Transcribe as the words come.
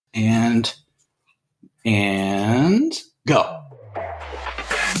And go.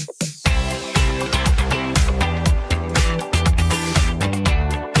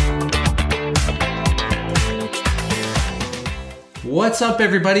 What's up,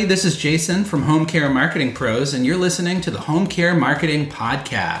 everybody? This is Jason from Home Care Marketing Pros, and you're listening to the Home Care Marketing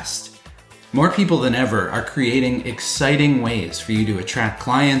Podcast. More people than ever are creating exciting ways for you to attract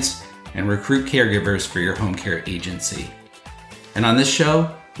clients and recruit caregivers for your home care agency. And on this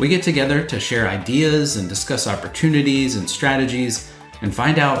show, we get together to share ideas and discuss opportunities and strategies and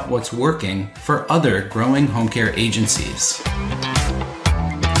find out what's working for other growing home care agencies.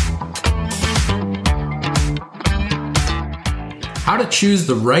 How to choose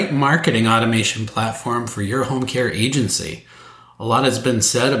the right marketing automation platform for your home care agency. A lot has been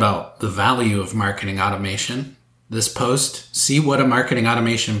said about the value of marketing automation. This post, see what a marketing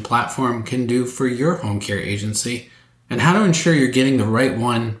automation platform can do for your home care agency and how to ensure you're getting the right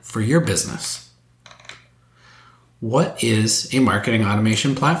one for your business. What is a marketing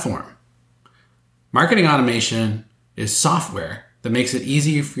automation platform? Marketing automation is software that makes it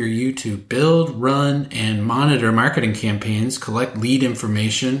easy for you to build, run, and monitor marketing campaigns, collect lead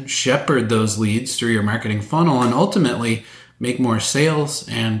information, shepherd those leads through your marketing funnel, and ultimately make more sales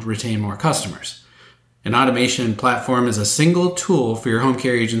and retain more customers. An automation platform is a single tool for your home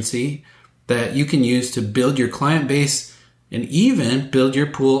care agency that you can use to build your client base and even build your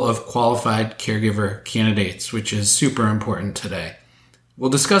pool of qualified caregiver candidates, which is super important today. We'll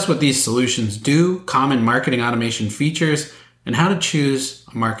discuss what these solutions do, common marketing automation features, and how to choose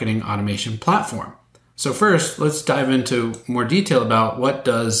a marketing automation platform. So first, let's dive into more detail about what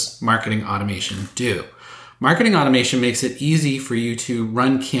does marketing automation do. Marketing automation makes it easy for you to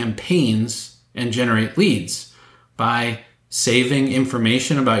run campaigns and generate leads by saving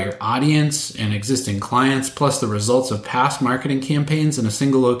information about your audience and existing clients, plus the results of past marketing campaigns in a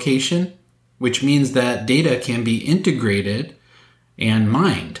single location, which means that data can be integrated and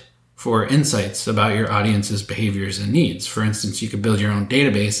mined for insights about your audience's behaviors and needs. For instance, you could build your own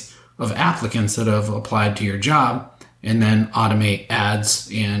database of applicants that have applied to your job and then automate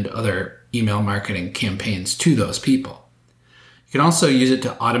ads and other email marketing campaigns to those people. You can also use it to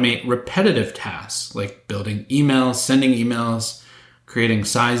automate repetitive tasks like building emails, sending emails, creating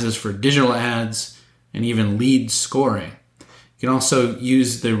sizes for digital ads, and even lead scoring. You can also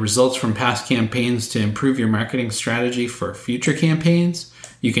use the results from past campaigns to improve your marketing strategy for future campaigns.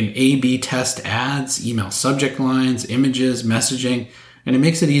 You can A/B test ads, email subject lines, images, messaging, and it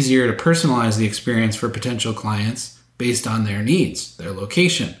makes it easier to personalize the experience for potential clients based on their needs, their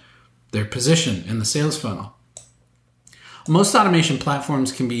location, their position in the sales funnel. Most automation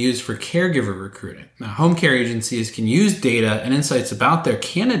platforms can be used for caregiver recruiting. Now, home care agencies can use data and insights about their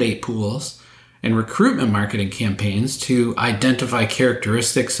candidate pools and recruitment marketing campaigns to identify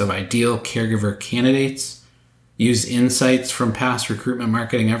characteristics of ideal caregiver candidates, use insights from past recruitment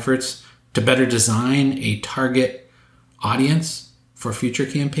marketing efforts to better design a target audience for future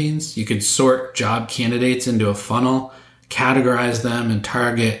campaigns. You can sort job candidates into a funnel, categorize them, and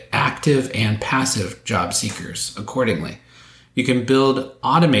target active and passive job seekers accordingly. You can build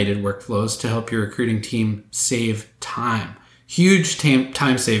automated workflows to help your recruiting team save time. Huge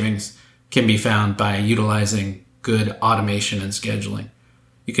time savings can be found by utilizing good automation and scheduling.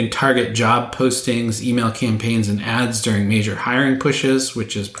 You can target job postings, email campaigns, and ads during major hiring pushes,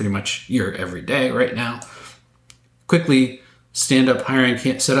 which is pretty much your everyday right now. Quickly set up hiring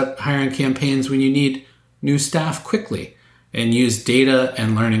campaigns when you need new staff quickly, and use data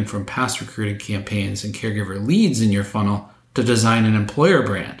and learning from past recruiting campaigns and caregiver leads in your funnel to design an employer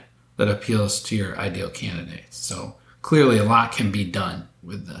brand that appeals to your ideal candidates. So clearly a lot can be done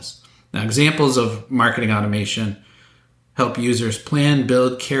with this. Now, examples of marketing automation help users plan,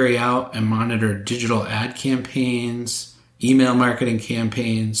 build, carry out, and monitor digital ad campaigns, email marketing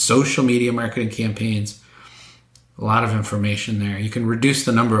campaigns, social media marketing campaigns. A lot of information there. You can reduce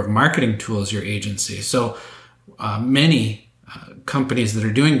the number of marketing tools your agency. So many companies that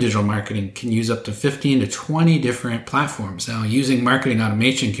are doing digital marketing can use up to 15 to 20 different platforms. Now, using marketing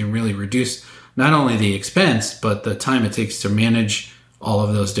automation can really reduce not only the expense, but the time it takes to manage all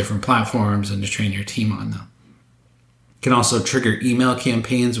of those different platforms and to train your team on them. You can also trigger email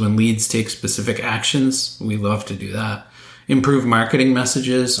campaigns when leads take specific actions. We love to do that. Improve marketing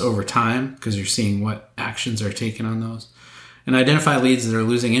messages over time because you're seeing what actions are taken on those. And identify leads that are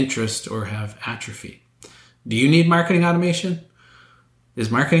losing interest or have atrophy. Do you need marketing automation? Is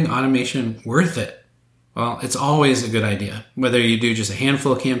marketing automation worth it? Well, it's always a good idea, whether you do just a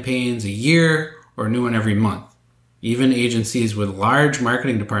handful of campaigns a year or a new one every month. Even agencies with large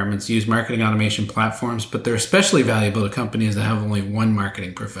marketing departments use marketing automation platforms, but they're especially valuable to companies that have only one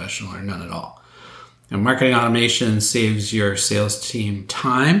marketing professional or none at all. And marketing automation saves your sales team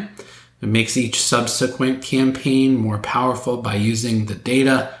time. It makes each subsequent campaign more powerful by using the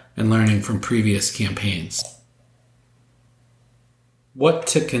data and learning from previous campaigns. What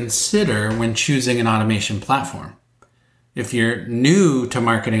to consider when choosing an automation platform. If you're new to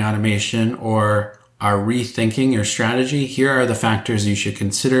marketing automation or are rethinking your strategy, here are the factors you should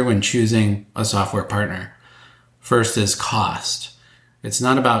consider when choosing a software partner. First is cost. It's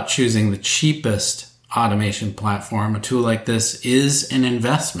not about choosing the cheapest automation platform. A tool like this is an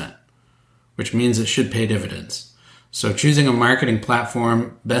investment, which means it should pay dividends. So choosing a marketing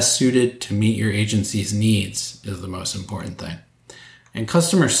platform best suited to meet your agency's needs is the most important thing. And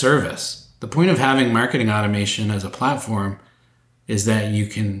customer service. The point of having marketing automation as a platform is that you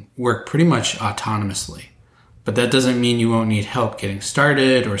can work pretty much autonomously. But that doesn't mean you won't need help getting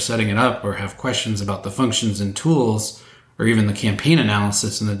started or setting it up or have questions about the functions and tools or even the campaign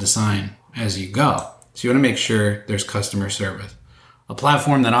analysis and the design as you go. So you want to make sure there's customer service. A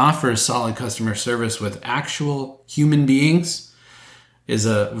platform that offers solid customer service with actual human beings is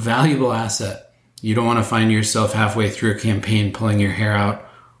a valuable asset. You don't want to find yourself halfway through a campaign pulling your hair out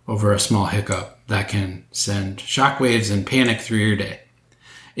over a small hiccup that can send shockwaves and panic through your day.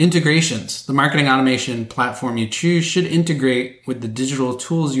 Integrations. The marketing automation platform you choose should integrate with the digital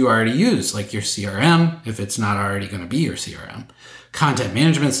tools you already use, like your CRM, if it's not already going to be your CRM, content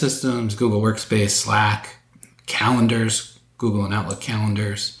management systems, Google Workspace, Slack, calendars, Google and Outlook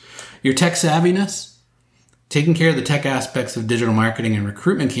calendars. Your tech savviness. Taking care of the tech aspects of digital marketing and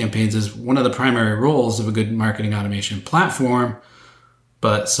recruitment campaigns is one of the primary roles of a good marketing automation platform,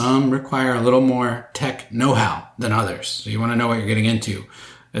 but some require a little more tech know-how than others. So you want to know what you're getting into.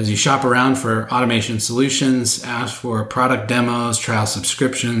 As you shop around for automation solutions, ask for product demos, trial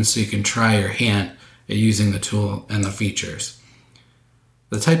subscriptions, so you can try your hand at using the tool and the features.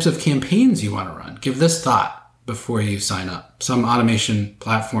 The types of campaigns you want to run. Give this thought before you sign up. Some automation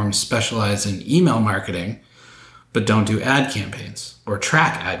platforms specialize in email marketing, but don't do ad campaigns or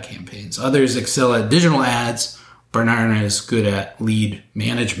track ad campaigns. Others excel at digital ads, but aren't as good at lead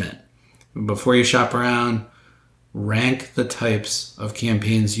management. Before you shop around, rank the types of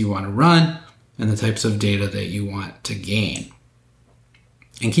campaigns you want to run and the types of data that you want to gain.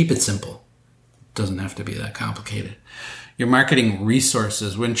 And keep it simple. It doesn't have to be that complicated. Your marketing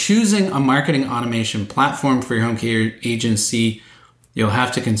resources. When choosing a marketing automation platform for your home care agency, you'll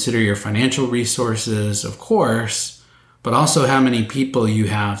have to consider your financial resources, of course, but also how many people you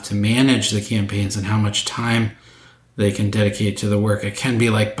have to manage the campaigns and how much time they can dedicate to the work. It can be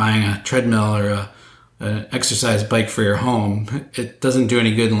like buying a treadmill or an exercise bike for your home. It doesn't do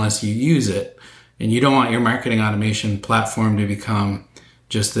any good unless you use it. And you don't want your marketing automation platform to become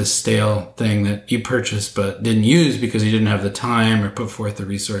just this stale thing that you purchased but didn't use because you didn't have the time or put forth the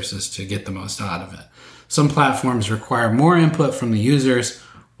resources to get the most out of it. Some platforms require more input from the users,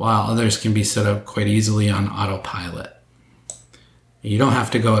 while others can be set up quite easily on autopilot. You don't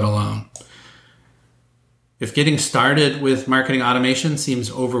have to go it alone. If getting started with marketing automation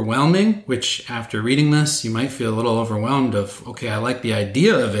seems overwhelming, which after reading this, you might feel a little overwhelmed of, okay, I like the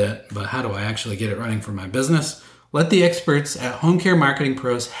idea of it, but how do I actually get it running for my business? Let the experts at Home Care Marketing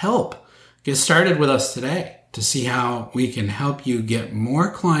Pros help. Get started with us today to see how we can help you get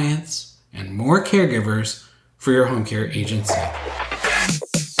more clients and more caregivers for your home care agency.